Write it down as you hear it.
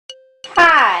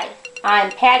Hi, I'm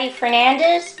Patty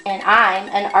Fernandez and I'm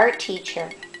an art teacher.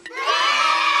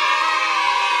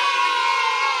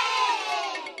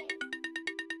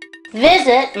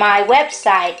 Visit my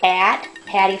website at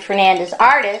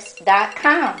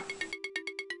pattyfernandezartist.com.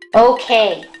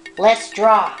 Okay, let's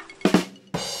draw.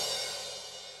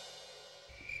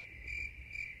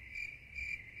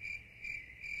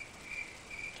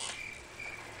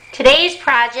 Today's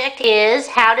project is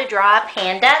how to draw a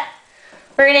panda.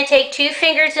 We're going to take 2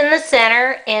 fingers in the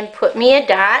center and put me a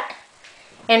dot.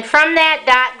 And from that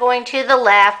dot going to the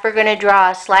left, we're going to draw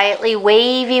a slightly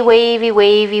wavy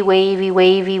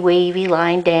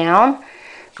line down.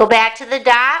 Go back to the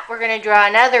dot, we're going to draw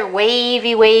another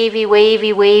wavy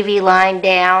line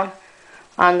down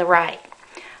on the right.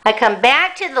 I come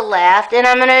back to the left and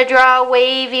I'm going to draw a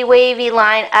wavy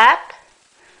line up,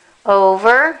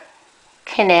 over,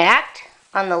 connect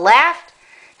on the left.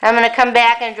 I'm going to come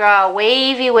back and draw a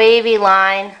wavy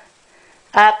line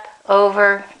up,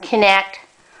 over, connect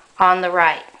on the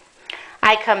right.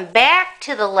 I come back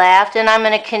to the left and I'm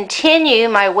going to continue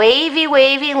my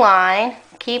wavy line,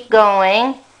 keep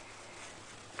going,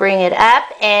 bring it up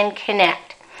and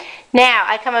connect. Now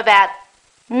I come about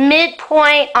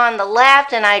midpoint on the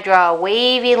left and I draw a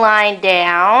wavy line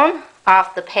down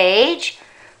off the page.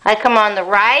 I come on the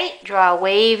right, draw a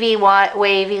wavy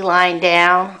line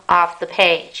down off the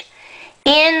page.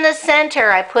 In the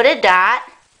center I put a dot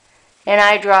and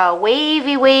I draw a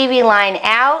wavy line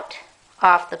out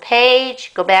off the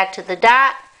page, go back to the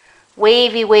dot,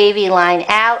 wavy line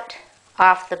out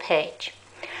off the page.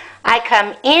 I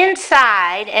come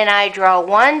inside and I draw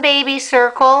 1 baby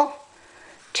circle,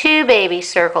 2 baby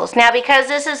circles. Now because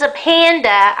this is a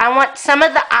panda, I want some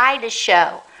of the eye to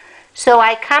show. So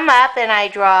I come up and I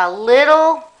draw a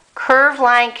little curved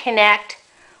line connect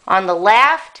on the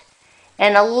left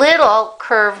and a little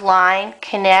curved line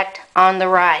connect on the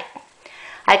right.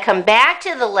 I come back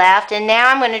to the left and now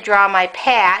I'm going to draw my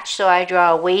patch. So I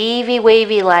draw a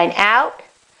wavy line out,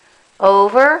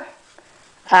 over,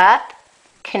 up,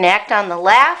 connect on the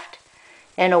left,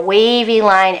 and a wavy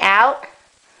line out,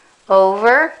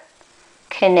 over,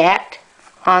 connect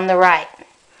on the right.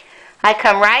 I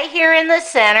come right here in the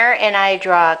center and I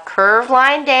draw a curved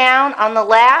line down on the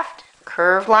left,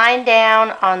 curved line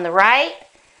down on the right.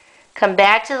 Come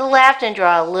back to the left and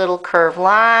draw a little curved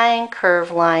line,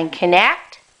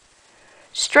 connect.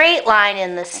 Straight line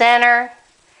in the center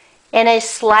and a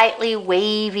slightly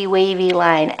wavy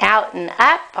line out and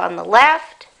up on the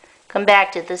left. Come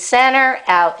back to the center,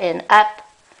 out and up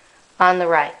on the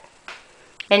right.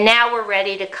 And now we're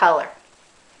ready to color.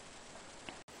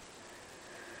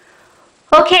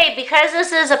 Okay, because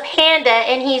this is a panda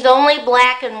and he's only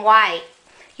black and white,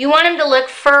 you want him to look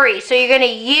furry, so you're going to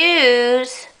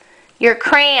use your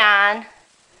crayon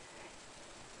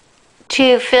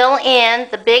to fill in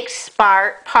the big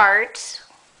parts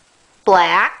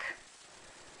black.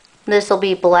 This will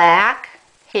be black.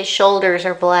 His shoulders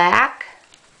are black.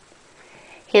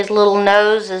 His little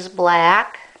nose is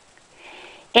black.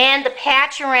 And the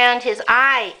patch around his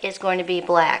eye is going to be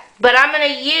black. But I'm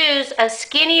going to use a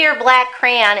skinnier black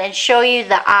crayon and show you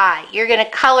the eye. You're going to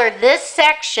color this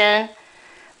section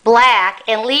black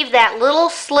and leave that little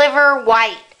sliver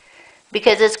white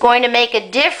because it's going to make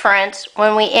a difference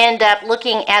when we end up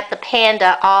looking at the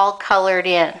panda all colored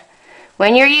in.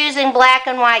 When you're using black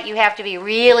and white, you have to be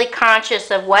really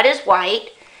conscious of what is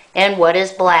white and what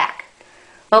is black.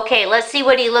 Okay, let's see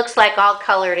what he looks like all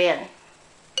colored in.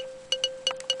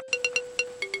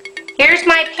 Here's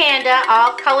my panda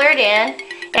all colored in.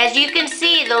 As you can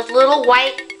see, those little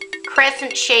white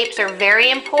crescent shapes are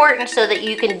very important so that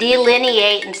you can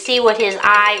delineate and see what his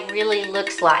eye really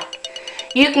looks like.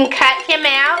 You can cut him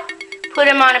out, put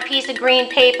him on a piece of green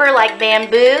paper like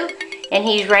bamboo, and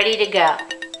he's ready to go.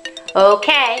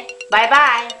 Okay,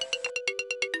 bye-bye.